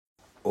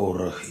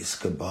Ora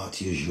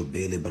iskabati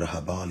jubele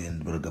brahabali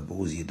and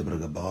bragabozi de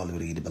bragabali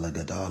read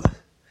balagadala.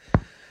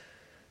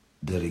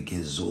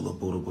 Derigezola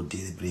borobo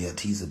de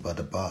briatiza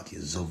badabati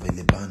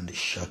zovele band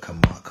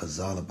shakamaka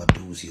zala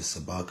baduzi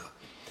sabaka.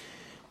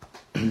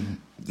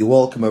 You're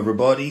welcome,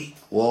 everybody.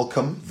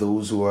 Welcome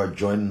those who are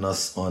joining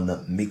us on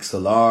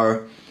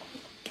Mixlr.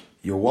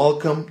 You're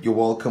welcome. You're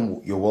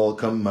welcome. You're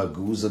welcome.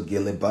 Maguza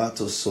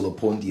Gelebato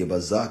Solopondi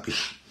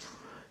Bazakish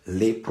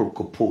Le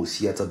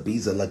Procopos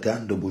Yatabiza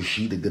Lagando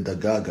Bujida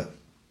Gadagaga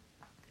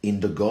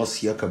in the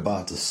Gos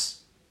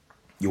Yakabatas.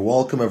 You're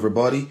welcome,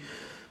 everybody.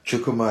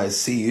 Chukuma, I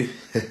see you.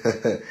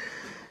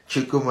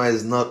 Chukuma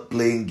is not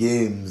playing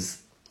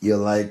games. You're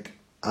like,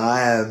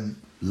 I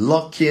am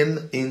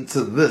locking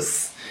into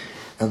this.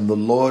 And the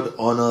Lord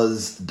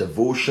honors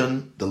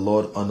devotion. The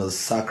Lord honors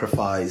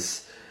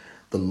sacrifice.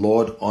 The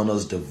Lord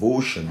honors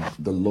devotion.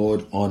 The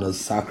Lord honors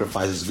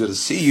sacrifice. It's good to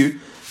see you,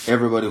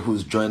 everybody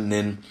who's joining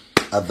in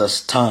at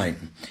this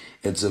time.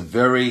 It's a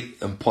very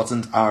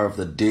important hour of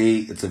the day.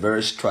 It's a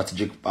very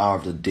strategic hour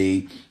of the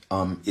day.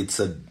 It's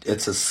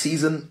a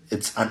season.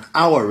 It's an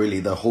hour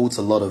really that holds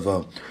a lot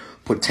of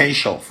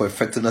potential for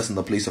effectiveness in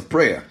the place of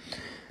prayer,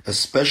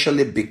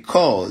 especially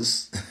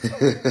because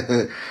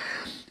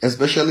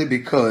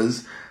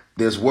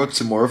there's work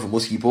tomorrow for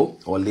most people,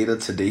 or later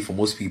today for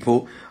most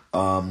people.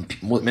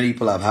 Many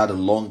people have had a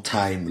long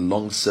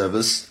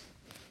service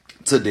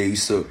today,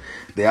 so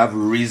they have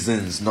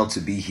reasons not to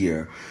be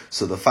here.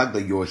 So the fact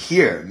that you're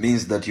here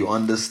means that you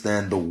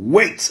understand the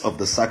weight of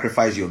the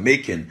sacrifice you're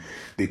making,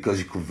 because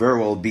you could very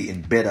well be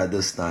in bed at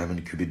this time and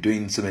you could be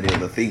doing so many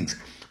other things.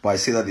 But I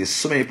see that there's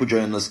so many people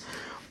joining us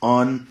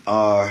on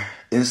our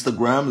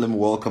Instagram. Let me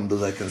welcome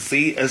those I can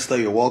see. Esther,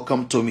 you're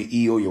welcome. Tommy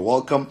EO, you're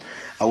welcome.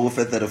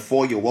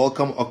 Awufe34, you're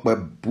welcome.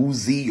 Okba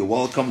Boozy, you're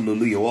welcome.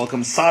 Lulu, you're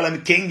welcome.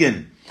 Salem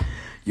Kingen,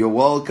 you're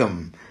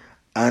welcome.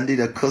 Andy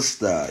Da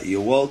Costa,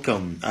 you're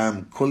welcome.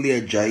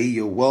 Kolia Jai,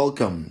 you're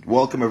welcome.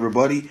 Welcome,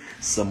 everybody.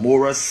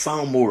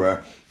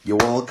 Salmora, you're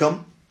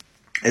welcome.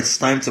 It's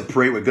time to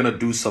pray. We're going to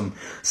do some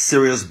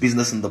serious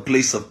business in the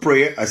place of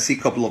prayer. I see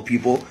a couple of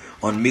people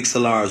on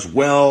Mixlr as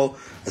well.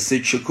 I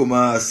see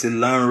Chukuma, I see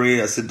Larry,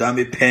 I see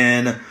Dami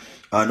Pen.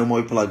 No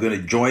more people are going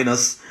to join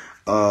us.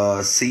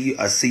 I see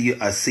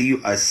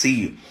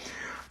you.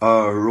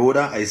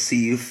 Rhoda, I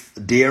see you.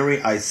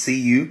 Derry, I see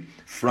you.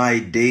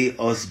 Friday,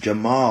 us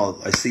Jamal,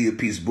 I see you.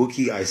 Peace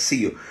Bookie, I see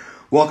you.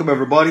 Welcome,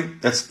 everybody.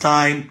 It's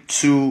time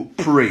to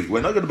pray.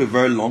 We're not going to be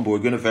very long, but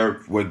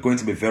we're going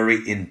to be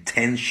very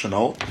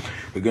intentional.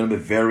 We're going to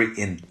be very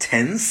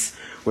intense.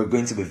 We're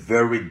going to be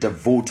very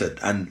devoted.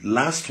 And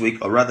last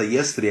week, or rather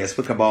yesterday, I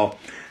spoke about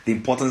the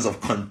importance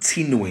of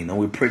continuing, and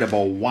we prayed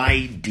about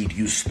why did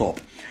you stop?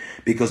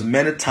 Because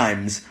many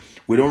times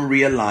we don't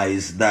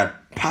realize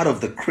that part of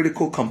the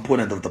critical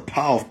component of the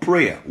power of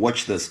prayer,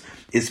 watch this,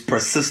 is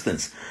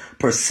persistence.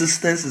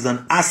 Persistence is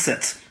an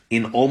asset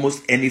in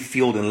almost any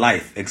field in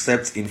life,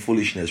 except in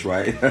foolishness,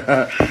 right?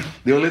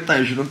 The only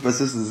time you shouldn't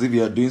persist is if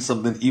you are doing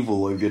something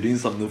evil or if you're doing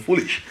something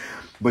foolish.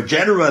 But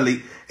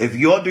generally, if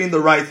you're doing the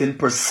right thing,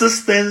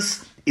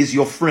 persistence is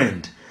your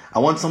friend. I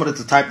want somebody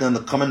to type down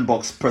in the comment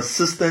box,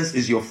 persistence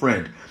is your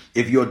friend.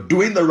 If you're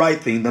doing the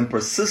right thing, then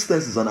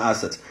persistence is an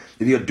asset.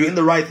 If you're doing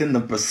the right thing,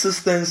 then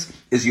persistence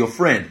is your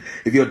friend.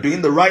 If you're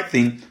doing the right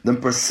thing,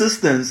 then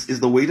persistence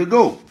is the way to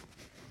go,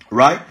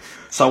 right?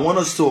 So I want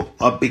us to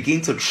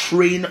begin to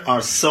train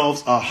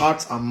ourselves, our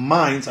hearts, our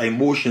minds, our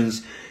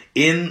emotions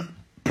in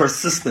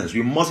persistence.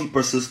 We must be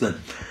persistent.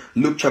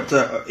 Luke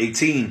chapter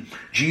 18,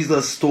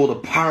 Jesus told a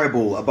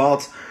parable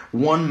about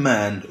one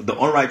man, the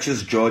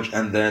unrighteous judge,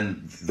 and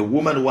then the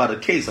woman who had a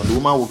case. And the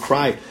woman will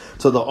cry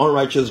to the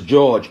unrighteous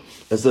judge.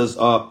 It says,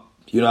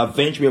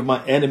 avenge me of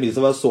my enemies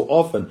ever so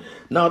often.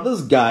 Now, this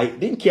guy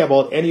didn't care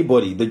about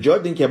anybody. The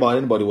judge didn't care about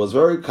anybody. He was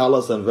very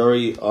callous and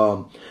very,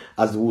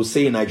 as we would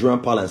say in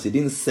Nigerian parlance, he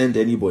didn't send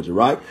anybody,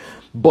 right?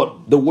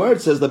 But the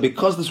word says that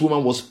because this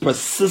woman was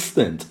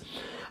persistent,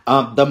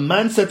 the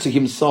man said to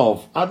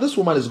himself, this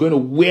woman is going to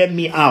wear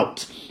me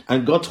out.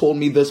 And God told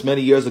me this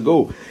many years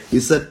ago. He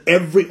said,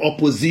 every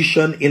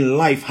opposition in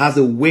life has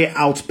a wear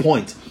out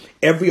point.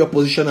 Every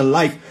opposition in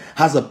life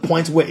has a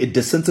point where it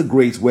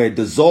disintegrates, where it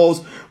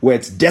dissolves, where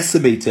it's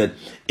decimated.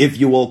 If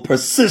you will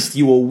persist,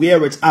 you will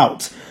wear it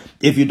out.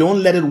 If you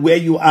don't let it wear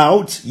you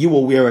out, you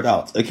will wear it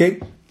out.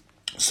 Okay?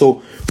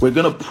 So we're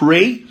going to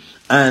pray,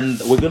 and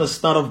we're going to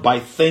start off by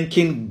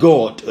thanking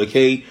God,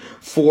 okay,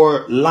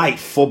 for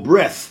life, for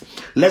breath.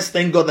 Let's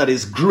thank God that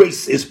His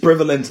grace is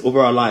prevalent over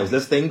our lives.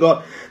 Let's thank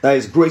God that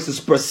His grace is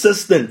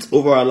persistent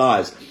over our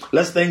lives.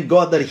 Let's thank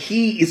God that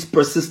He is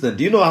persistent.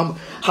 Do you know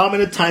how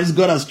many times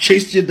God has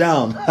chased you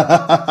down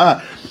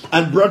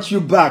and brought you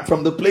back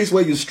from the place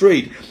where you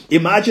strayed?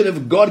 Imagine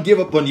if God gave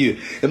up on you.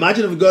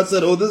 Imagine if God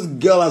said, this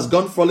girl has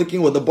gone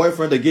frolicking with the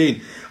boyfriend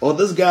again. or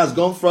this guy's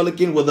gone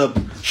frolicking with a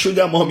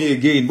sugar mommy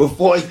again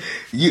before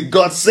you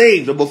got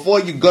saved, or before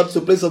you got to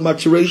a place of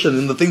maturation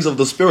in the things of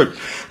the Spirit.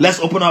 Let's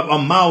open up our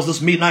mouths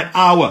this midnight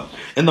hour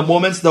in the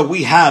moments that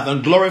we have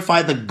and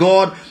glorify the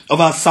God of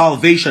our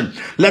salvation.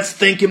 Let's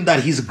thank Him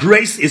that His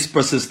grace is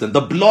persistent.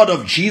 The blood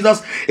of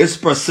Jesus is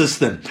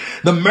persistent.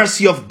 The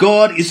mercy of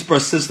God is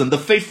persistent. The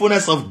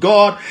faithfulness of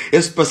God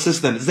is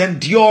persistent. It's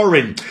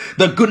enduring.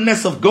 The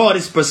goodness of God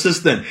is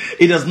persistent.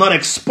 It does not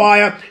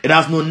expire. It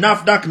has no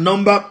NAFDAC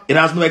number. It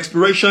has no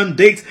expiration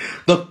date.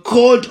 The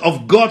code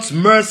of God's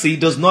mercy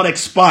does not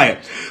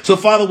expire. So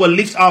Father, we'll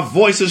lift our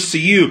voices to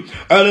you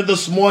early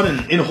this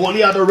morning in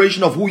holy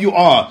adoration of who you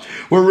are.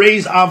 We'll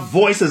raise our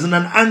voices in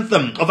an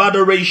anthem of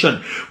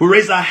adoration. We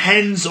raise our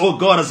hands, oh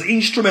God, as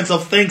instruments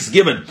of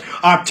thanksgiving.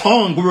 Our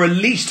tongue we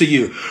release to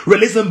you,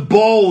 releasing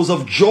bowls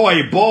of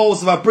joy,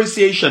 bowls of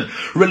appreciation,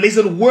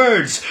 releasing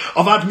words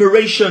of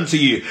admiration to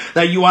you,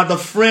 that you are the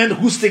friend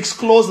who sticks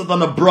closer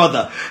than a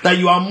brother, that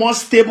you are more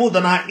stable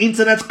than our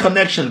internet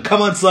connection.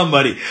 Come on,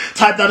 somebody.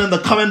 Type that in the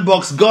comment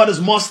box. God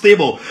is more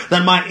stable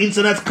than my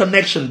internet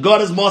connection.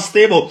 God is more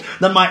stable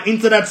than my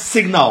internet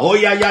signal. Oh,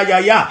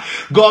 yeah.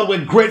 God,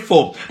 we're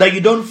grateful that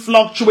you don't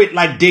fluctuate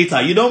like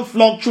data. You don't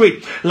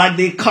fluctuate like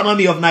the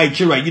economy of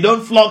Nigeria. You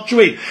don't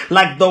fluctuate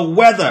like the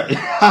weather.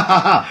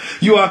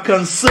 You are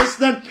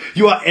consistent.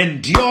 You are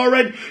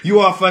enduring. You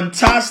are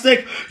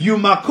fantastic. You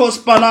makos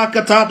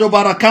palakatato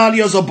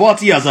barakalios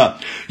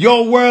obotiaza.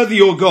 You're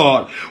worthy, O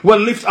God. We'll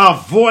lift our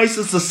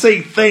voices to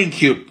say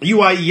thank you.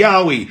 You are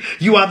Yahweh.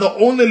 You are the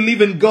only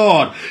living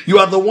God. You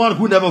are the one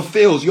who never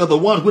fails. You are the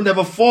one who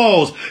never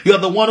falls. You are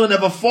the one who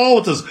never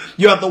falters.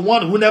 You are the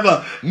one who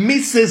never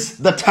misses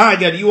the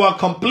target. You are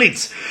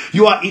complete.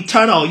 You are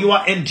eternal. You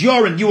are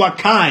enduring. You are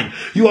kind.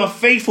 You are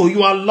faithful.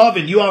 You are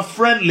loving. You are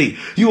friendly.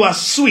 You are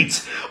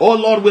sweet. Oh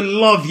Lord, we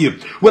love you.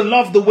 We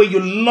love the way you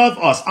love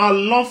us. Our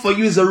love for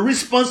you is a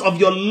response of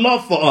your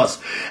love for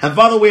us. And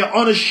Father, we are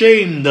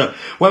unashamed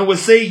when we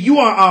say you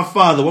are our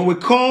Father, when we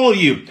call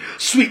you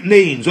sweet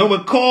names, when we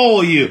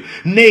call you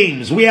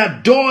names. We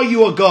adore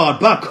you, O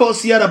God.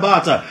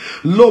 Bakosiadabata,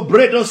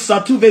 Lobredo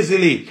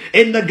Satuvezili,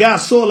 Endaga.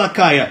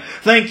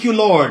 Thank you,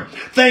 Lord.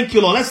 Thank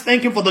you, Lord. Let's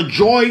thank Him for the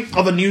joy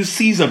of a new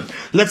season.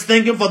 Let's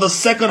thank Him for the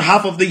second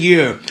half of the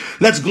year.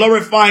 Let's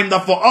glorify Him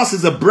that for us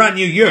is a brand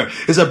new year,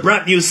 is a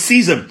brand new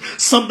season.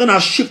 Something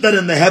has shifted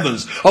in the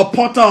heavens. A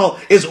portal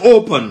is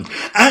open.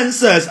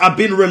 Answers are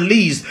being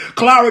released.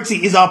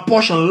 Clarity is our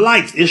portion.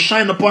 Light is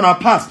shining upon our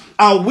path.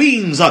 Our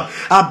wings are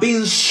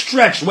being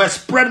stretched. We're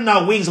spreading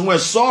our wings and we're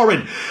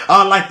soaring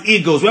like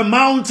eagles. We're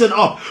mounting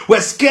up. We're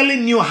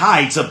scaling new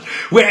heights.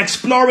 We're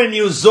exploring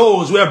new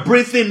zones. We're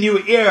breathing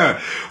new air.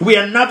 We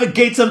are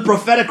navigating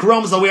prophetic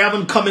realms that we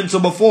haven't come into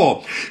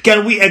before.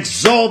 Can we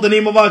exalt the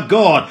name of our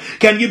God?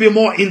 Can you be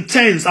more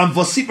intense and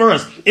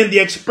vociferous in the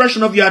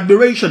expression of your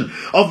admiration,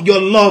 of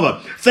your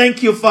love?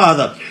 Thank you,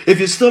 Father.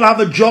 If you still have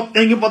a job,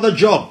 thank you for the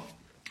job.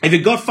 If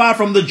you got far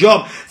from the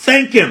job,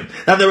 thank Him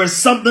that there is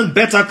something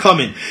better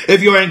coming.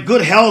 If you're in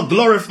good health,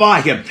 glorify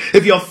Him.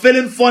 If you're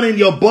feeling fun in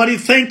your body,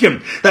 thank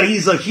Him that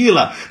He's a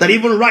healer. That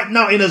even right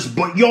now in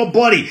your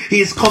body, He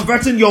is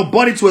converting your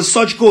body to a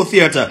surgical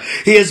theater.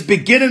 He is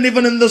beginning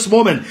even in this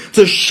moment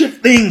to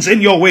shift things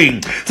in your way,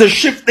 to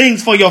shift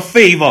things for your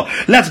favor.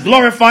 Let's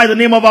glorify the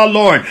name of our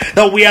Lord,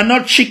 that we are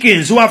not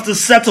chickens who have to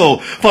settle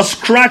for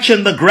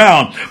scratching the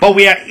ground, but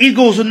we are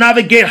eagles who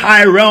navigate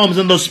high realms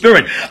in the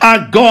Spirit.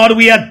 Our God,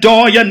 we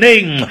adore your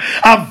name.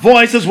 Our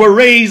voices were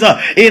raised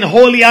in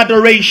holy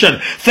adoration.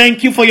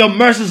 Thank you for your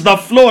mercies that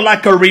flow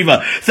like a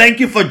river. Thank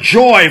you for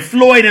joy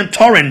flowing in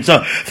torrents.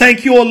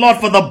 Thank you, O Lord,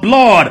 for the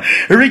blood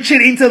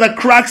reaching into the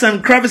cracks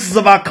and crevices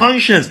of our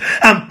conscience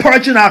and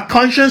purging our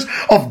conscience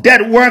of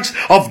dead works,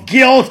 of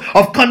guilt,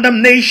 of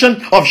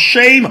condemnation, of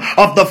shame,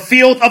 of the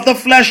filth of the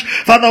flesh.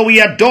 Father, we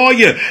adore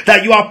you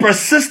that you are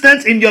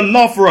persistent in your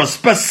love for us,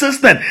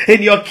 persistent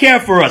in your care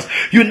for us.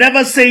 You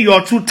never say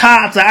you're too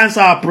tired to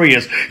answer our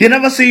prayers. You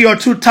never say you're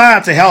too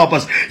tired to help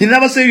us. You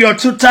never say you're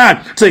too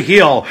tired to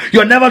heal.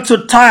 You're never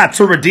too tired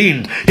to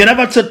redeem. You're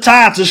never too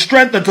tired to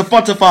strengthen, to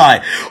fortify.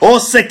 O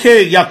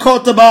Seke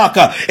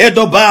Yakotabaka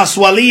Edobas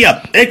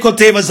Walia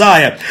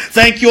Ekotevazaya.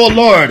 Thank you, O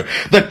Lord,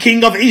 the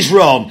King of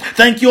Israel.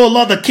 Thank you, O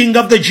Lord, the King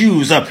of the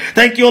Jews.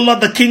 Thank you, O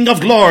Lord, the King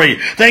of glory.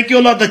 Thank you, O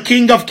Lord, the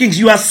King of kings.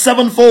 You are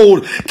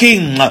sevenfold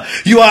King.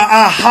 You are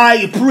our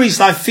high priest.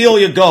 I feel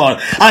you,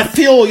 God. I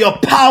feel your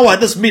power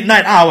this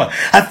midnight hour.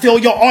 I feel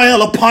your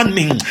oil upon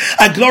me.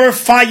 I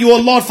glorify you, O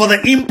Lord, for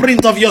the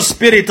imprint of your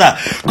spirit.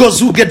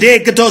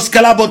 Gozugade Gados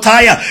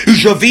Kalabotaya,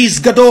 Jovis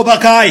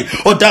Gadobakai,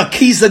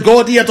 Odakiza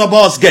Godia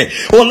Toboske,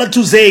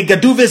 Olatuze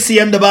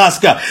Gaduvesi and the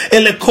Baska,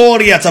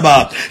 Elekoria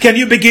Taba. Can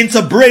you begin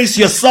to brace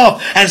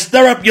yourself and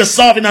stir up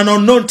yourself in an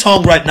unknown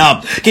tongue right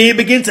now? Can you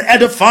begin to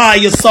edify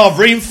yourself,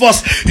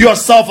 reinforce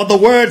yourself? For the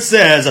word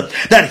says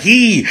that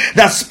he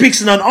that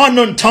speaks in an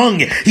unknown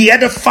tongue, he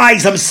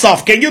edifies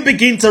himself. Can you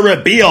begin to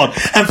rebuild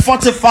and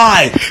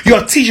fortify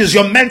your tissues,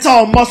 your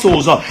mental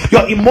muscles,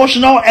 your emotional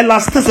emotional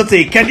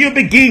elasticity. Can you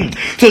begin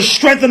to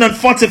strengthen and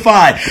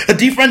fortify the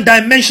different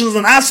dimensions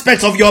and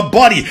aspects of your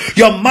body,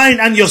 your mind,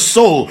 and your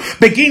soul?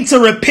 Begin to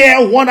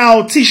repair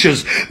worn-out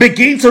tissues.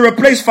 Begin to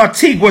replace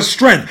fatigue with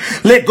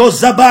strength. Let go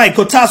zabai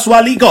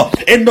kotaswaligo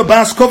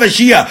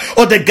endobaskovejia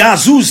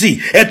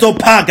odegazuzi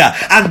etopaga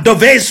and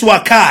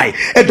doveswakai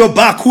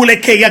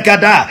edobakule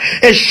keyagada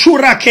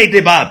eshura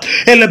kedeba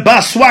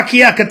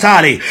elebaswakia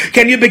katali.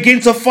 Can you begin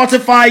to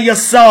fortify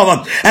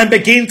yourself and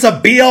begin to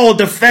build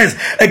defense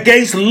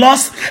against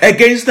lust,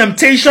 against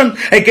temptation,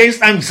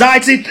 against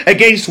anxiety,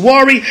 against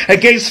worry,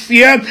 against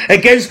fear,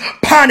 against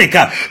panic?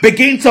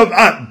 Begin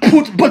to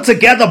put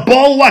together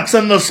bulwarks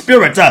in the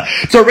spirit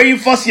to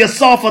reinforce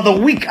yourself for the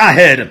week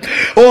ahead.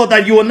 Oh,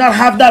 that you will not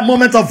have that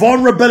moment of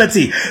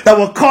vulnerability that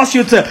will cause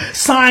you to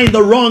sign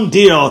the wrong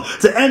deal,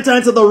 to enter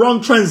into the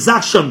wrong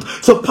transaction,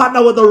 to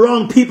partner with the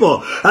wrong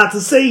people, to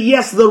say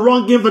yes to the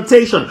wrong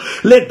invitation.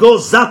 Let go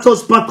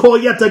zatos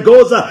pakoya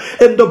tegoza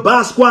in the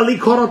basquali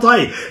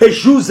korotai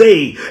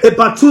ejuze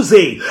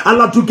ebatuze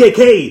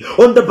aladugeke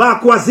on the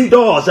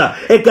bakwazidoza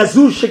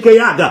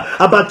egazushikeyaga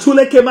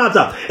abatule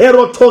kemata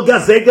erotoga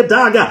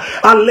zegadaga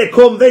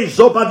alekomve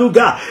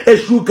zobaduga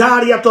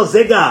ejugaria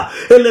tozega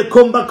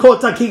elekomba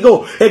kota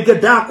kigo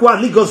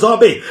egedakwa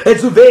ligozobe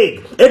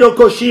ezuveg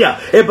edokoshia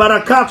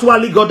ebarakatwa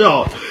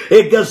ligodo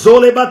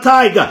egazole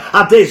bataiga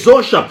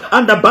adezosha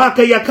and the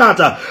baka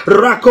yakata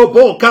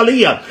rakobo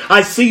kalia.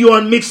 I see you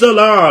on Mixer,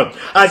 Lord.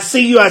 I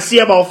see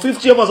about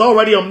 50 of us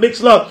already on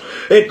Mixer.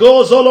 It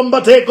goes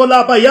olombateko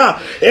labaya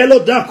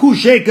elodaku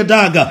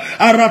shekadaga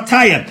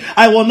arataya.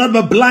 I will not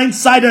be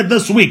blindsided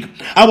this week.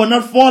 I will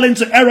not fall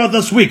into error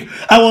this week.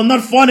 I will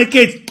not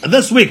fornicate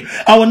this week.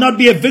 I will not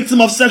be a victim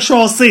of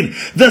sexual sin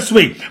this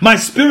week. My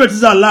spirit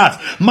is alert.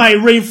 My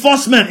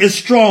reinforcement is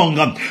strong.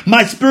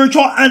 My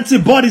spiritual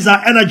antibodies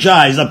are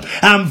energized.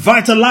 I'm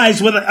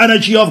vitalized with the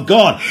energy of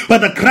God,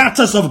 with the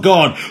kratos of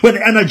God, with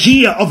the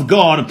energy of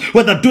God,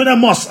 with the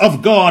dynamos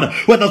of God,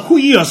 with the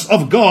huios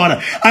of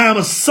God. I am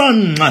a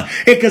son.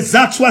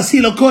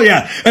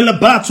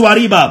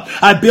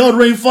 I build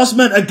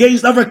reinforcement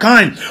against every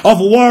kind of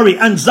worry,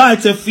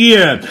 anxiety,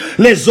 fear.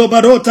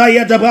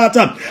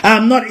 I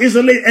am not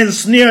easily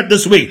ensnared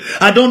this week.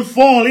 I don't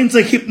fall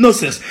into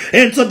hypnosis,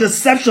 into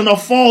deception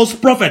of false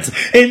prophets,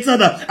 into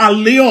the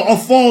allure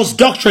of false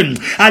doctrine.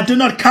 I do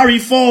not carry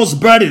false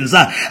burdens.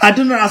 I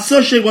do not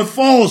associate with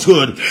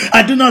falsehood.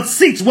 I do not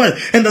sit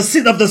in the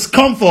seat of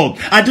discomfort.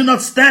 I do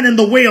not stand in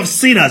the way of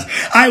sinners.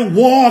 I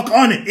walk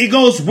on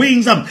eagle's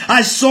wings.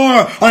 I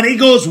soar on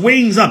eagle's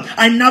wings.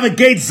 I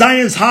navigate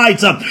Zion's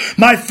heights.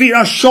 My feet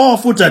are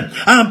sure-footed.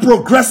 I am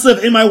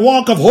progressive in my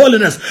walk of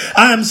holiness.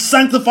 I am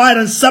sanctified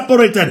and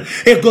separated.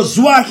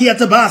 Egozwahi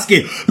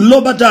atabaski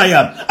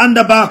lobadaya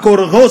andabako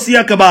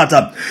rohosia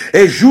kabata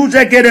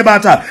ejute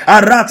kedebata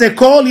arate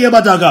koli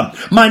abadaga.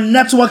 My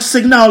network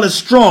signal is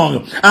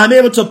strong. I'm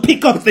able to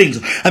pick up things.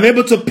 I'm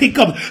able to pick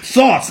up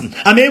thoughts.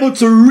 I'm able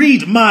to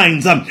read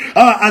minds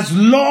as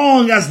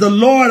long as the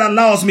Lord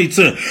allows me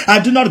to. I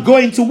do not go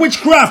into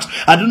witchcraft.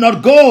 I do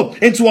not go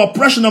into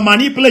oppression or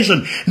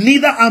manipulation.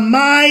 Neither am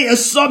I a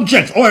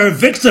subject or a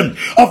victim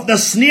of the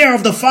snare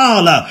of the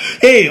fowler,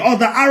 or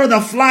the arrow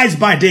that flies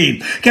by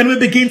day. Can we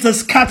begin to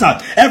scatter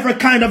every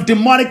kind of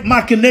demonic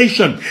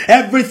machination,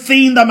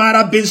 everything that might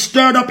have been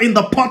stirred up in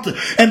the pot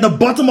and the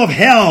bottom of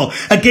hell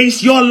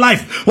against your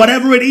life?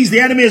 Whatever it is, the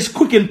enemy is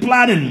cooking,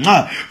 planning,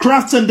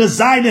 crafting,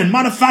 designing,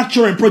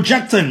 manufacturing,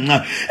 projecting,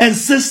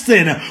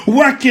 insisting,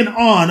 working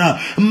on,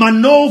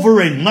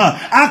 maneuvering.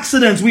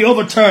 Accidents we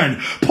overturn,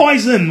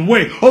 poison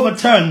we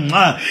overturn.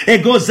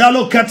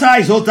 Egozalo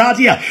katai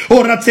zodadia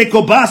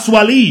orateko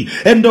baswali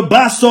endo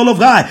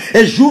basolovai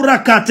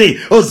ejurakate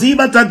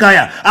oziba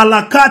tagaya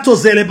alakato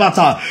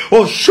zelebata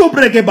o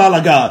shubreke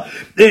balaga.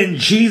 In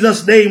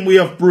Jesus' name we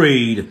have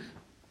prayed.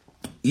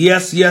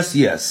 Yes, yes,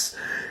 yes.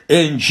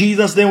 In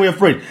Jesus' name we have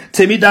prayed.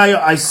 Temidayo,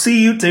 I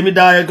see you.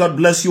 Temidayo, God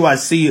bless you. I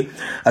see you.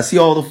 I see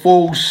all the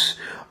folks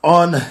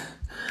on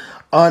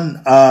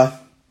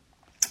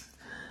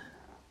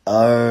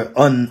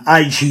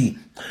IG.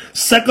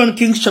 2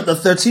 Kings chapter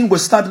 13. We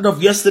started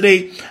off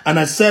yesterday and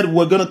I said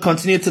we're going to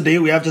continue today.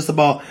 We have just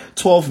about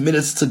 12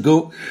 minutes to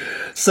go.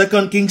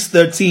 2 Kings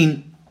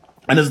 13.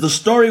 And it's the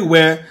story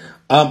where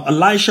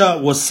Elisha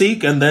was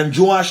sick, and then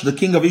Joash, the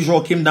king of Israel,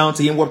 came down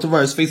to him, wept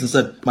over his face and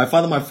said, my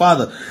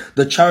father,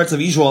 the chariots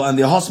of Israel and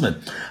their horsemen.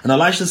 And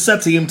Elisha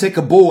said to him, take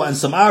a bow and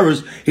some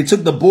arrows. He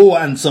took the bow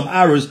and some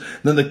arrows.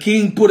 Then the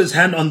king put his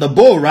hand on the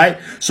bow, right?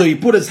 So he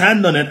put his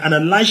hand on it, and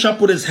Elisha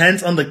put his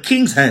hands on the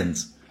king's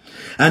hands.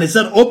 And he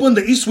said, open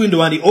the east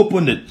window, and he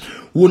opened it.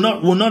 We'll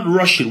not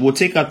rush it. We'll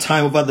take our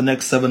time over the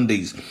next 7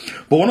 days.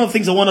 But one of the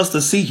things I want us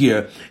to see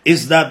here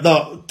is that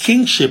the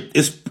kingship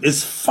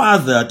is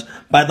fathered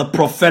by the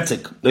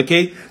prophetic.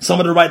 Okay?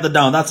 Somebody write that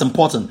down. That's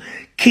important.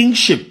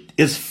 Kingship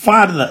is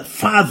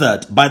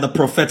fathered by the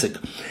prophetic.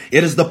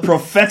 It is the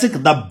prophetic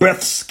that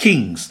births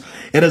kings.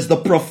 It is the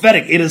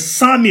prophetic. It is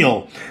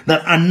Samuel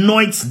that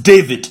anoints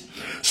David.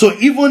 So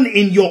even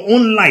in your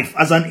own life,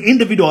 as an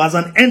individual, as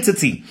an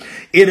entity,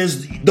 it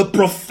is the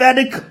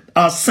prophetic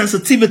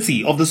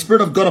sensitivity of the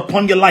Spirit of God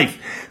upon your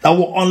life that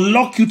will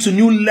unlock you to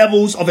new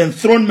levels of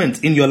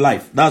enthronement in your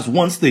life. That's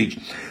one stage.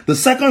 The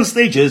second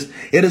stage is,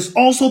 it is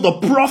also the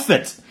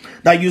prophet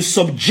that you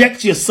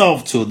subject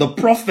yourself to, the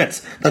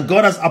prophet that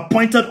God has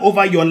appointed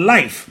over your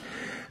life.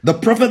 The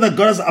prophet that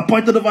God has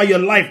appointed over your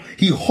life,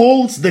 he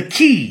holds the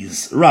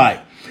keys, right?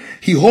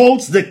 He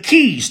holds the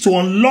keys to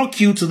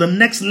unlock you to the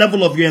next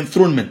level of your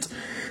enthronement.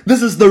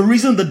 This is the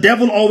reason the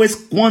devil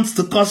always wants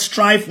to cause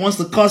strife, wants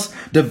to cause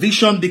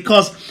division,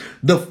 because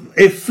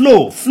a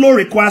flow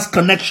requires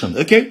connection,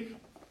 okay?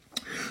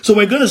 So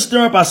we're going to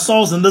stir up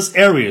ourselves in these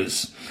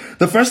areas.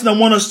 The first thing I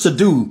want us to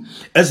do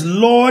is,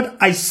 Lord,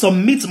 I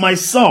submit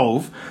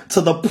myself to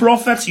the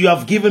prophets you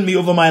have given me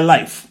over my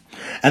life.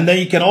 And then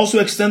you can also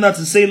extend that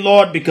to say,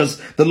 Lord,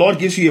 because the Lord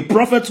gives you a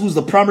prophet who's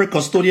the primary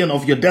custodian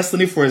of your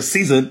destiny for a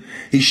season.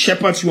 He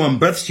shepherds you and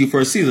births you for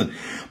a season.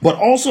 But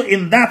also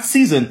in that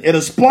season, it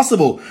is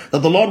possible that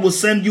the Lord will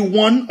send you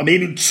one or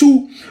maybe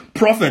two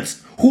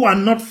prophets who are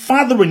not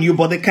fathering you,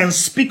 but they can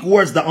speak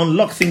words that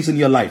unlock things in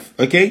your life.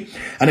 Okay?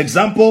 An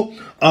example,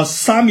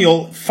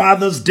 Samuel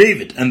fathers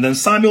David, and then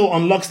Samuel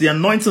unlocks the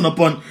anointing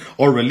upon,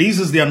 or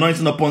releases the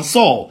anointing upon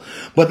Saul.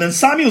 But then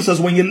Samuel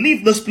says, when you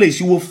leave this place,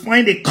 you will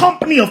find a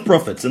company of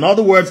prophets. In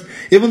other words,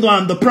 even though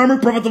I'm the primary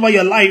prophet over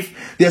your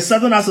life, there are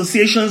certain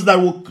associations that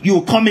you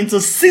will come into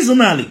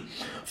seasonally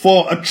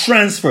for a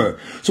transfer.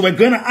 So we're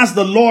going to ask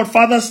the Lord,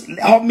 Father,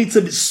 help me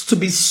to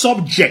be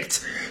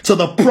subject to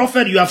the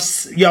prophet you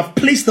have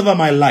placed over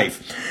my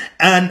life.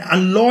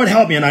 And Lord,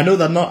 help me. And I know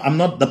that I'm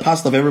not the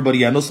pastor of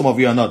everybody. I know some of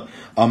you are not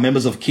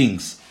members of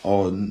Kings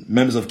or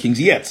members of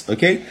Kings yet.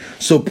 Okay.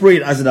 So pray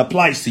it as it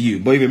applies to you.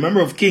 But if you're a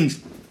member of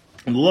Kings,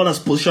 and the Lord has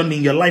positioned me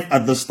in your life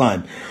at this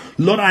time,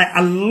 Lord, I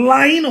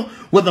align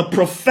with the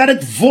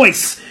prophetic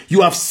voice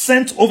you have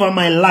sent over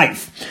my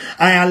life.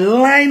 I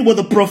align with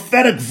the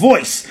prophetic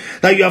voice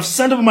that you have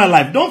sent over my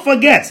life. Don't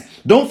forget,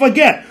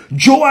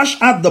 Joash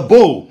had the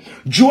bow.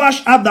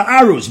 Joash had the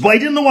arrows, but he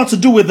didn't know what to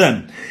do with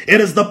them.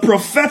 It is the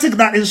prophetic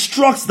that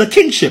instructs the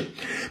kingship.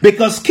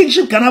 Because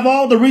kingship can have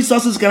all the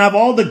resources, can have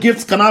all the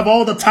gifts, can have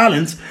all the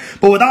talents,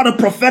 but without a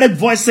prophetic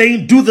voice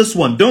saying, do this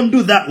one, don't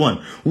do that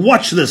one,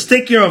 watch this,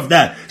 take care of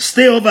that,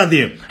 stay over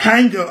there,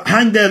 hang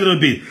there a little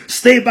bit,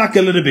 stay back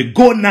a little bit,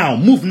 go now,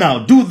 move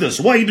now, do this,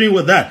 what are you doing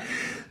with that?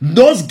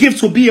 Those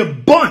gifts will be a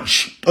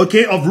bunch,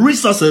 okay, of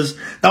resources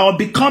that will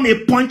become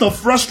a point of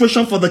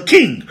frustration for the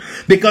king,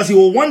 because he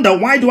will wonder,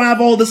 why do I have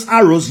all these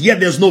arrows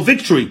yet there's no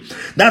victory?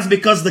 That's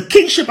because the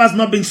kingship has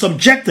not been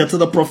subjected to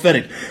the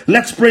prophetic.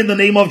 Let's pray in the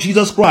name of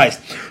Jesus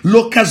Christ.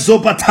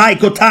 Lokazobatai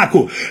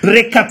kotaku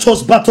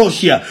rekatos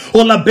batoshia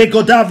ola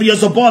begodavia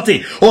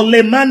zobote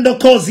ole mando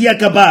kozia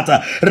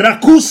kabata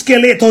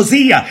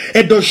rakuskeletozia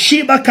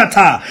edoshiba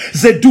kata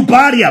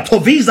zedubaria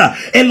toviza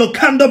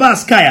elokando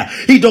baskaya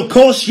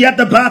idokoshia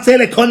the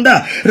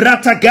Telekonda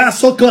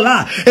Ratagaso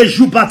Kola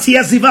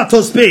Ejubatia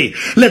Zivatospe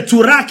Le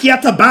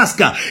Turakia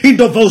Tabaska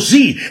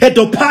Indovozi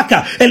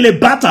Edopaka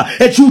Elebata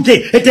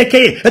Ejude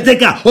Eteke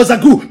Eteka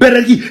Ozagu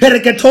Beregi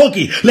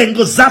Ereketogi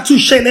Lengozatu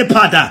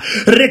Shelepada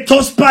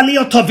Retos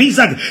Palio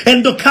Tovizag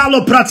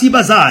Endokalo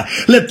Pratibaza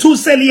Le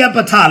Tuselia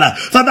Batala.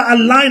 Father,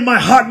 align my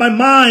heart, my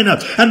mind,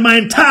 and my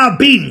entire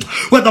being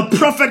with the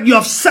prophet you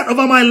have set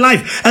over my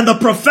life and the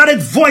prophetic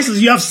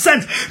voices you have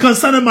sent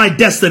concerning my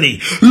destiny.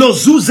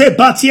 Lozuze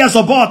Batias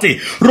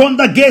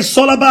Ronda ge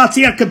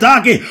solabati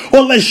akadage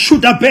ole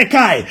shuda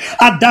bekai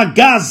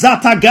adaga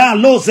zataga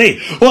loze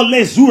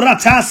ole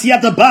zuratasi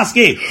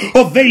atabaske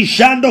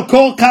ovejando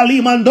ko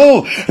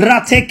kalimando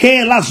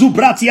rateke la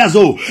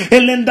zubratiazo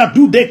elenda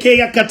dudeke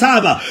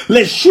yakataba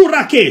le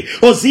shurake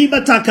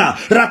ozibataka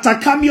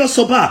ratakamio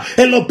soba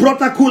elo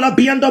protakula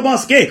biando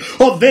baske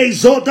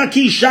ovezota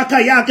ki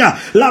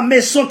shakayaka la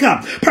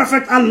mesoka.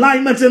 Perfect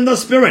alignment in the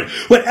spirit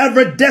with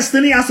every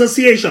destiny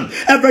association,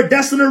 every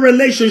destiny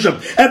relationship,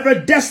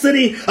 every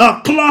destiny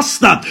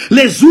cluster,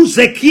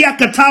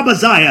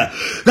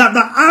 that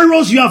the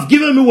arrows you have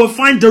given me will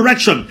find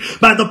direction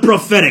by the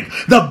prophetic.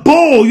 The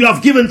bow you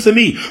have given to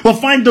me will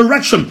find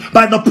direction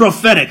by the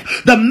prophetic.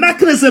 The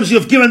mechanisms you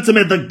have given to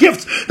me, the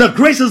gifts, the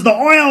graces, the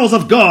oils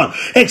of God.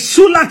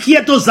 Exula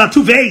quieto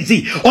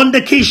zatuvezi on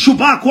the key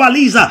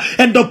shubakwaliza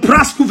and the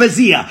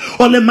praskuvezia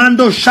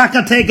olemando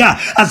shakatega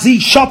azi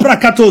shopra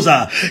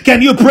katoza.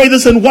 Can you pray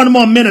this in one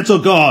more minute, oh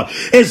God?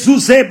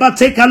 Ezuze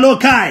bateka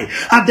lokai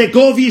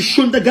adegovi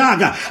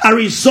shundagaga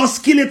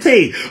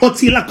arizoskilete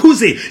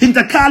otilakuze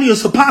intakalio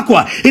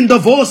sopakwa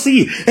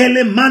indovosi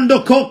elemando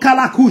ko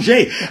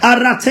kalakuje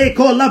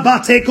arateko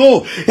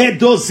labateko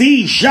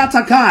edozi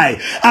jatakai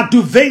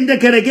aduvende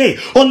kerege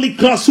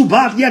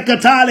olikrasubatia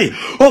katale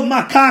o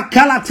maka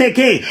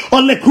kalateke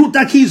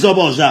olekruta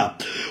kizoboja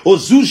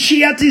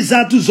ozushiati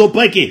zatu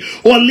zopeke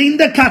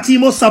olinda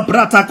katimo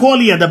sabrata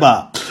kolia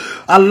deba.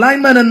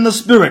 Alignment in the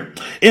spirit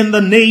in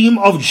the name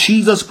of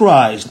Jesus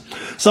Christ.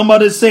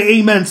 Somebody say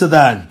amen to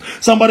that.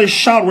 Somebody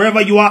shout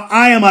wherever you are,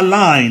 I am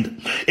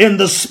aligned in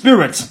the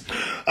spirit.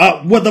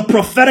 with the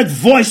prophetic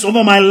voice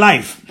over my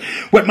life,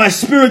 with my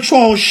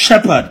spiritual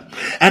shepherd,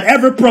 and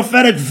every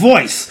prophetic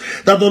voice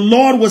that the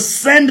Lord will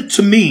send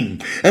to me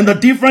in the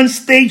different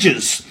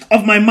stages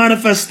of my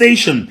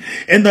manifestation,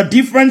 in the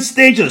different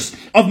stages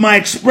of my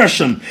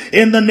expression,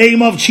 in the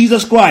name of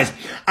Jesus Christ.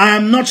 I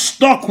am not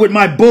stuck with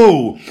my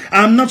bow.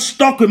 I am not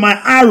stuck with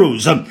my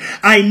arrows.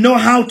 I know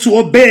how to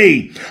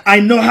obey.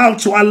 I know how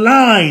to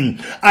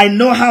align. I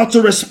know how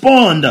to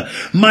respond.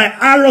 My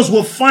arrows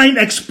will find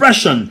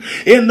expression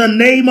in the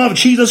name of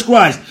Jesus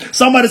Christ.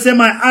 Somebody say,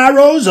 my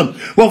arrows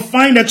will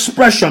find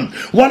expression.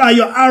 What are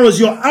your arrows?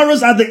 Your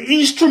arrows are the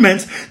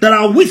instruments that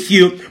are with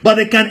you, but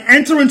they can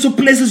enter into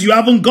places you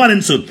haven't gone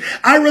into.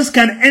 Arrows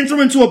can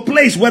enter into a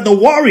place where the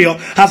warrior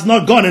has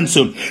not gone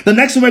into. The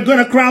next thing we're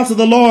going to cry out to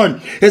the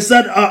Lord, it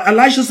said,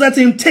 Elisha said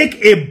to him, take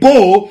a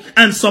bow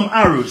and some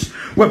arrows.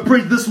 We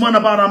preached this one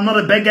about I'm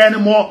not a beggar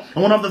anymore.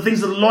 And one of the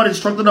things that the Lord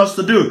instructed us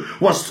to do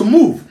was to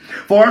move.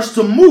 For us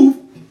to move,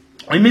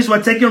 it means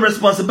we're taking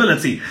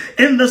responsibility.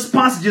 In this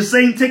passage, it's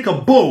saying take a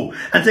bow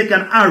and take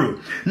an arrow.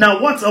 Now,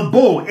 what's a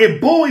bow? A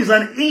bow is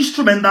an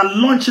instrument that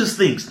launches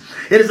things.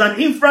 It is an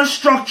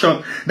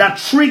infrastructure that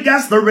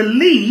triggers the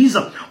release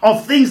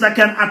of things that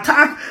can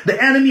attack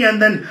the enemy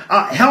and then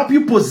help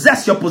you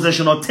possess your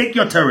possession or take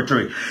your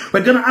territory.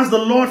 We're going to ask the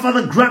Lord,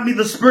 Father, grant me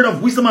the spirit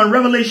of wisdom and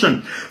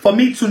revelation for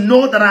me to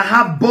know that I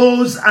have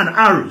bows and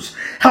arrows.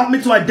 Help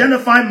me to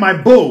identify my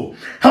bow.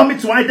 Help me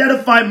to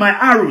identify my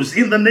arrows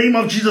in the name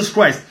of Jesus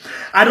Christ.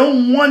 I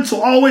don't want to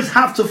always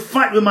have to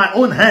fight with my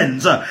own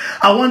hands.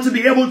 I want to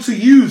be able to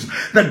use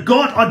the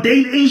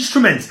God-ordained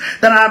instruments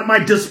that are at my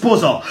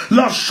disposal.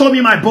 Lord, show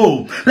me my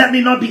bow. Let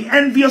me not be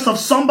envious of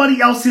somebody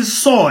else's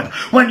sword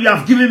when you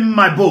have given me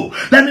my bow.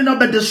 Let me not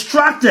be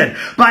distracted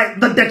by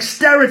the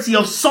dexterity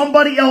of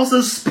somebody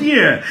else's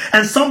spear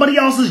and somebody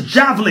else's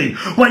javelin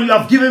when you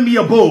have given me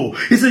a bow.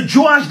 He said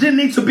Joash didn't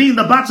need to be in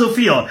the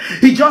battlefield.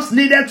 He just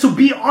needed to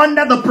be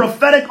under the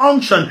prophetic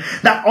unction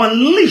that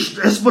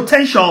unleashed his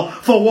potential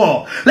for war.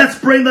 Let's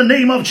pray in the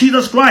name of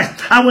Jesus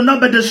Christ. I will not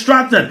be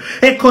distracted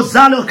by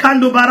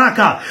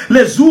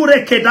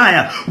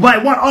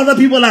what other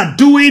people are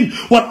doing,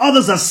 what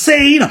others are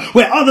saying,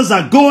 where others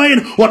are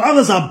going, what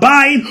others are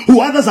buying, who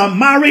others are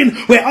marrying,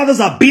 where others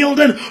are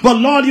building. But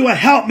Lord, you will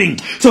help me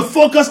to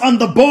focus on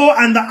the bow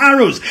and the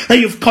arrows that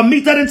you've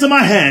committed into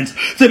my hands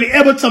to be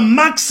able to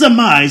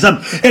maximize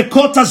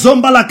ekota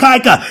zomba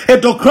lakaika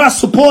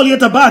edokrasupoli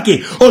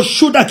etabaki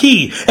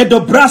oshudaki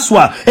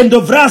edobraswa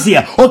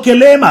endovrazia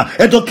okelema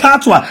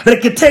edokatwa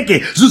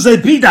reketeke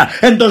zuzebida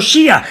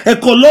endoshia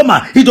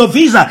ekoloma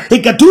idoviza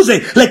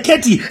egaduze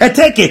leketi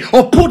eteke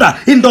opuda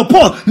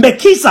indopo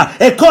mekisa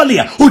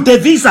ekolia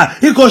udevisa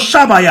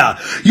igoshabaya.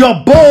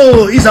 Your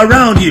bow is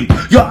around you.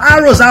 Your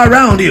arrows are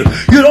around you.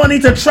 You don't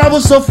need to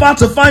travel so far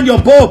to find your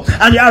bow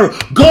and your arrow.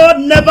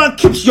 God never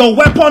keeps your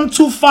weapon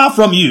too far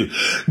from you.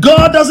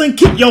 God doesn't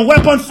keep your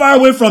weapon far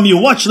away from you.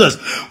 Watch this.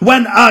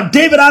 When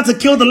David had to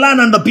kill the lion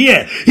and the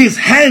bear, his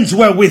hands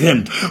were with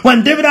him.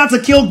 When David had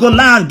to kill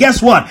Goliath,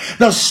 guess what?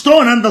 The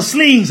stone and the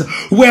slings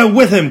were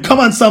with him. Come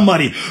on,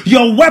 somebody.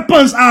 Your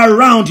weapons are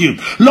around you.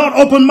 Lord,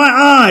 open my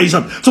eyes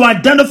to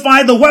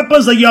identify the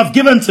weapons that you have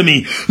given to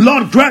me.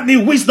 Lord, grant me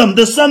wisdom,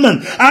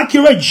 discernment,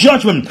 accurate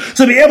judgment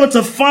to be able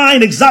to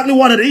find exactly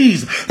what it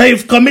is that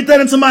you've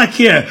committed into my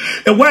care.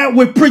 And where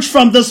we preached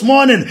from this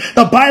morning,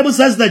 the Bible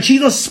says that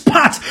Jesus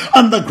spat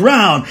on the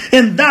ground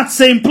in that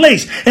same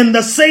place, in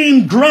the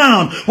same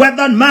ground where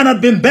that man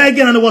had been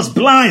begging and was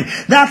blind.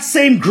 That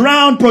same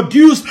ground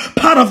produced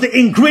part of the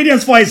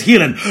ingredients for his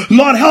healing.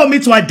 Lord, help me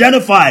to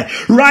identify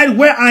right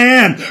where I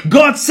am.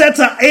 God said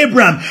to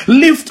Abraham,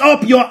 lift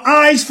up your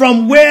eyes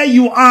from where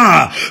you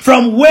are.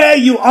 From where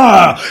you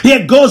are.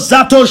 Here goes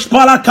Zatosh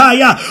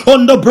Palakaya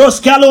on the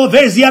Broskalo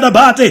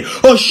Veziadabate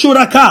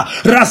Oshuraka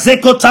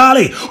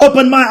Razekotali.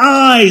 Open my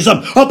eyes.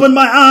 Open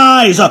my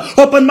eyes.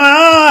 Open my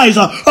eyes.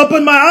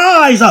 Open my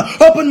eyes.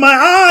 Open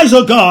my eyes,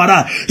 oh God.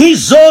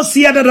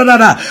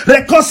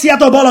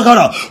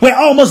 We're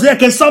almost there.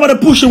 Can somebody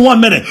push in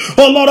 1 minute?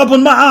 Oh Lord,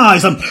 open my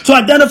eyes to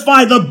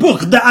identify the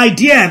book, the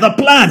idea, the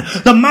plan,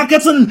 the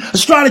marketing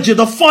strategy,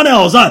 the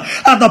funnels,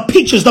 the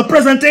pitches, the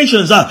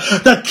presentations,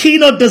 the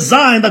keynote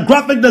design, the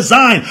graphic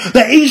design,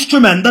 the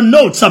instrument, the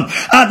notes,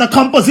 the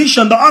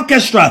composition, the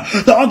orchestra,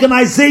 the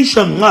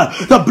organization,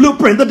 the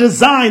blueprint, the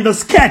design, the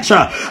sketch,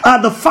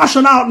 the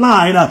fashion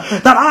outline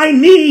that I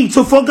need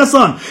to focus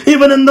on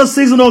even in this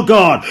season, oh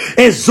God.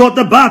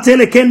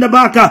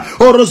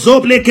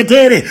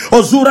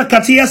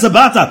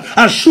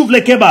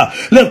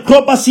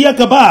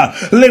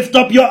 Lift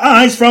up your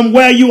eyes from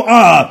where you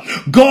are.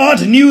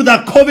 God knew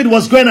that COVID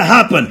was going to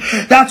happen.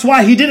 That's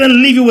why he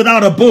didn't leave you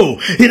without a bow.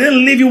 He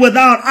didn't leave you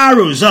without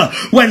arrows.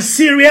 When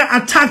Syria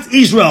attacked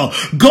Israel,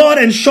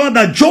 God ensured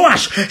that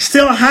Joash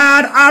still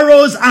had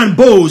arrows and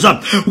bows.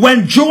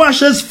 When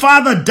Joash's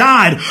father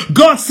died,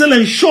 God still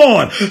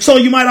ensured. So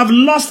you might have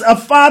lost a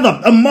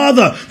father, a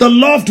mother, the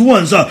loved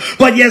ones,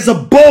 but there's a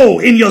bow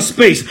in your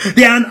space.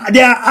 There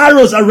are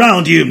arrows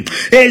around you.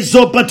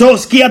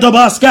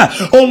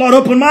 Oh Lord,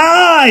 open my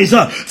eyes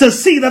to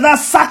see that that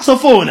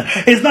saxophone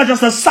is not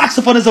just a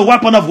saxophone, it's a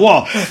weapon of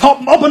war.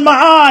 Open my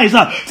eyes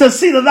to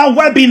see that that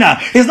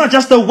webinar is not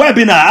just a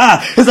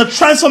webinar, it's a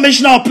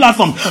transformational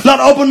platform. Lord,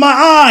 open my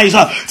eyes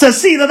to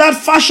see that that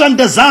fashion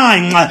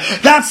design,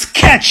 that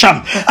sketch,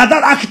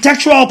 that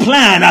architectural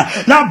plan,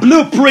 that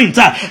blueprint,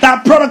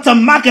 that product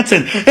and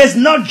marketing is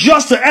not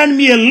just to earn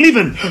me a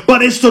living,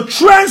 but it's to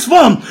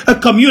transform a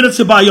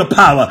community by your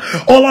power.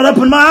 Oh Lord,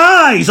 open my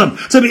eyes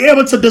to be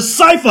able to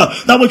decipher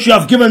that which you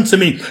have given to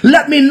me.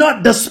 Let me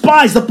not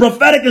despise the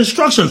prophetic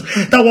instructions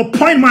that will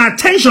point my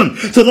attention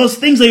to those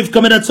things that you've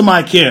committed to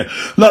my care.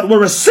 Lord, we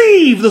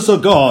receive this, oh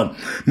God.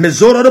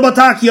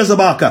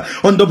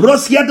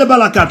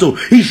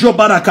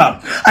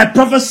 I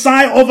prophesy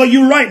over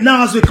you right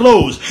now as we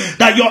close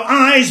that your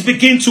eyes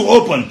begin to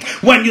open.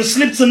 When you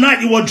sleep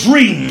tonight, you will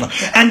dream,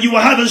 and you will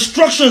have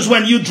instructions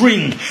when you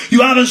dream.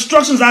 You have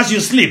instructions as you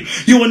sleep.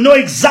 You will know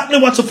exactly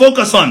what to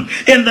focus on.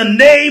 In the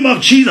name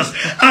of Jesus,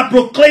 I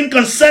proclaim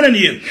concerning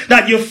you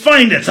that you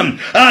find it,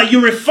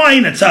 you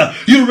refine it,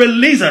 you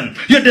release it,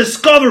 you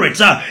discover it.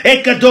 You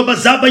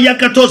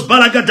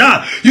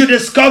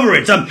discover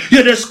it,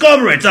 you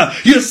discover it,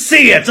 you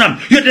see it,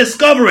 you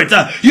discover it,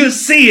 you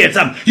see it,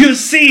 you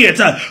see it.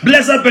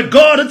 Blessed be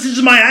God who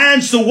teaches my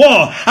hands to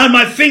war and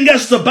my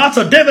fingers to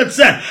battle. David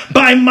said,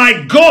 by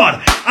my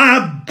God I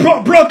have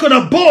broken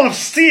a bow of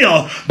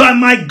steel. By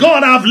my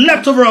God I have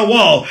leapt over a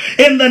wall.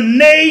 In the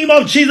name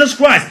of Jesus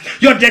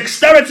Christ, your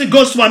dexterity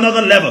goes to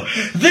another level.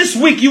 This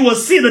week you will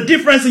see the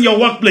difference in your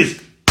workplace.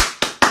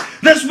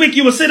 This week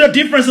you will see the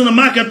difference in the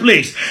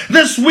marketplace.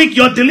 This week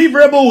your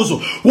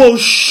deliverables will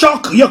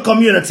shock your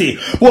community,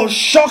 will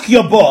shock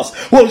your boss,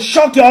 will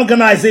shock your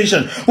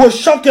organization, will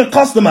shock your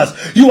customers.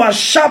 You are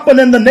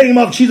sharpened in the name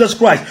of Jesus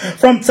Christ.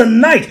 From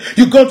tonight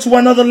you go to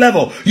another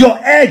level. Your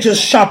edge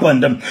is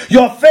sharpened.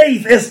 Your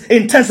faith is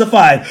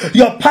intensified.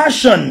 Your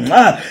passion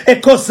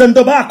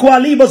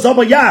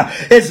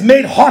is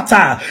made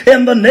hotter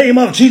in the name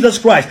of Jesus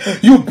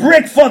Christ. You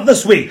break forth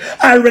this week.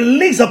 I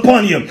release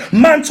upon you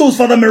mantles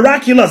for the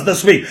miraculous this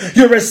week.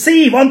 You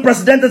receive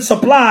unprecedented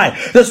supply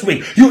this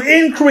week. You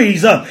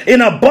increase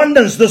in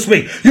abundance this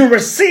week. You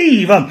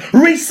receive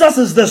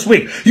resources this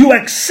week. You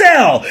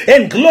excel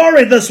in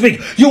glory this week.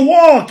 You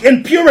walk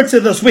in purity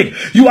this week.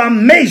 You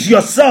amaze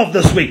yourself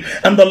this week.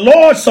 And the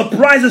Lord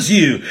surprises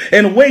you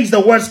in ways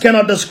the words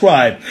cannot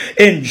describe.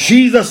 In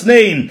Jesus'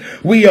 name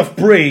we have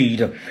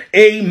prayed.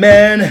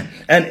 Amen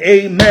and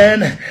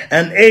amen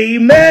and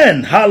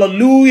amen.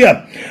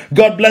 Hallelujah.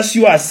 God bless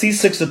you. I see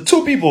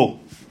 62 people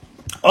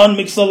on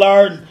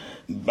Mixlr.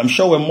 I'm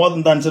sure we're more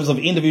than that in terms of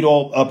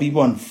individual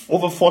people, and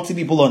over 40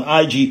 people on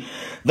IG.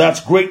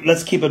 That's great.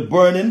 Let's keep it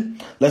burning.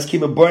 Let's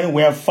keep it burning.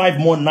 We have 5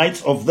 more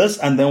nights of this,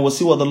 and then we'll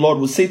see what the Lord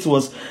will say to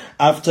us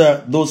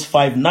after those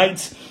 5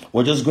 nights.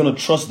 We're just going to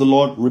trust the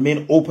Lord,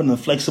 remain open and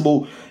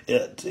flexible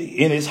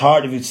in his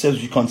heart. If it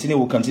says we continue,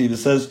 we'll continue. If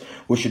it says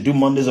we should do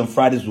Mondays and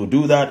Fridays, we'll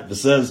do that. If it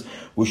says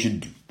we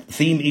should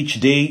theme each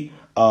day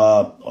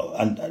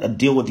and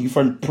deal with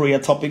different prayer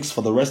topics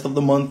for the rest of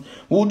the month,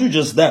 we'll do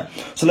just that.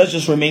 So let's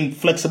just remain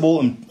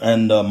flexible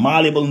and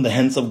malleable in the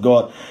hands of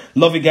God.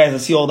 Love you guys. I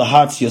see all the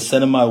hearts you're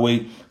sending my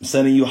way. I'm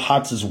sending you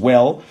hearts as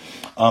well.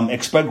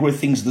 Expect great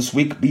things this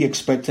week. Be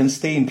expectant.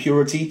 Stay in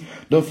purity.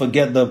 Don't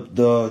forget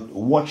the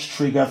watch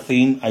trigger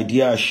thing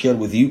idea I shared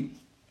with you.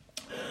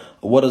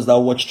 What does that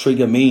watch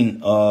trigger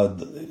mean?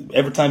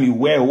 Every time you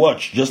wear a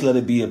watch, just let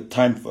it be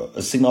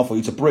a signal for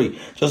you to pray.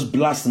 Just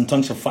blast in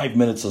tongues for 5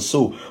 minutes or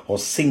so, or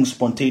sing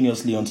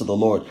spontaneously unto the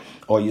Lord.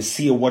 Or you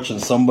see a watch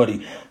on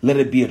somebody, let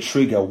it be a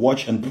trigger.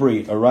 Watch and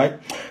pray. All right.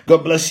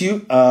 God bless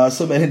you.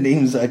 So many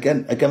names I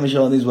can't mention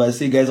on this, but I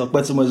see you guys.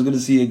 Okpetsumo is good to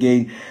see you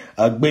again.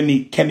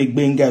 Gbemi Kemi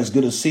Gbenga is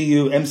good to see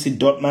you. MC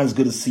Dotman is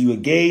good to see you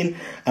again.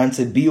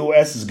 Ante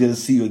BOS is good to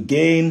see you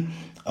again.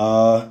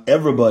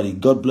 Everybody,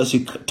 God bless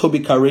you. Toby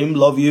Karim,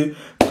 love you.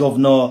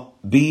 Governor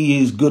B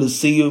is good to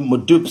see you.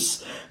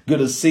 Madups, good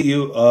to see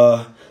you.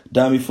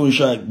 Dami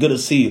Funsha, good to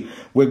see you.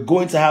 We're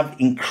going to have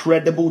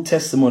incredible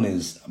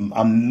testimonies,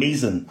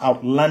 amazing,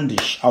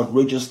 outlandish,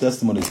 outrageous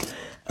testimonies,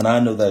 and I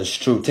know that is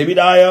true. Tebi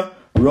Daya,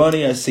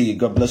 Ronnie, I see you.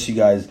 God bless you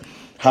guys.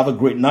 Have a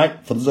great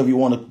night. For those of you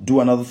who want to do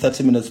another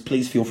 30 minutes,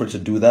 please feel free to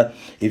do that.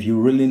 If you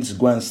really need to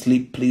go and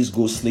sleep, please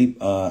go sleep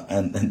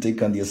and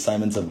take on the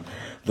assignments of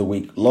the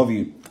week. Love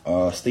you.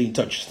 Stay in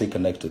touch. Stay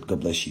connected.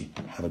 God bless you.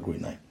 Have a great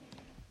night.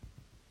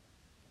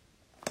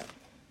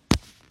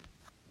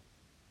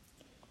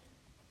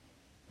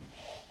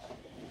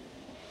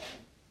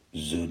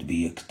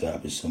 Zudbi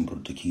Ektabis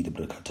Umbrutaki the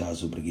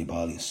Brakatazu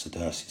Brigibalis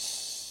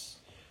Sadasis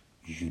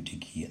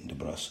Judiki and the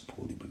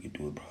Brasapoli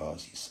Brigadur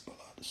Brazis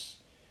Baladas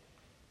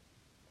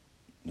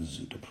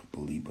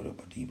Zudapoli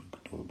Barabadi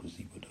Brigadur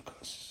Braziba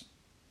Dakas.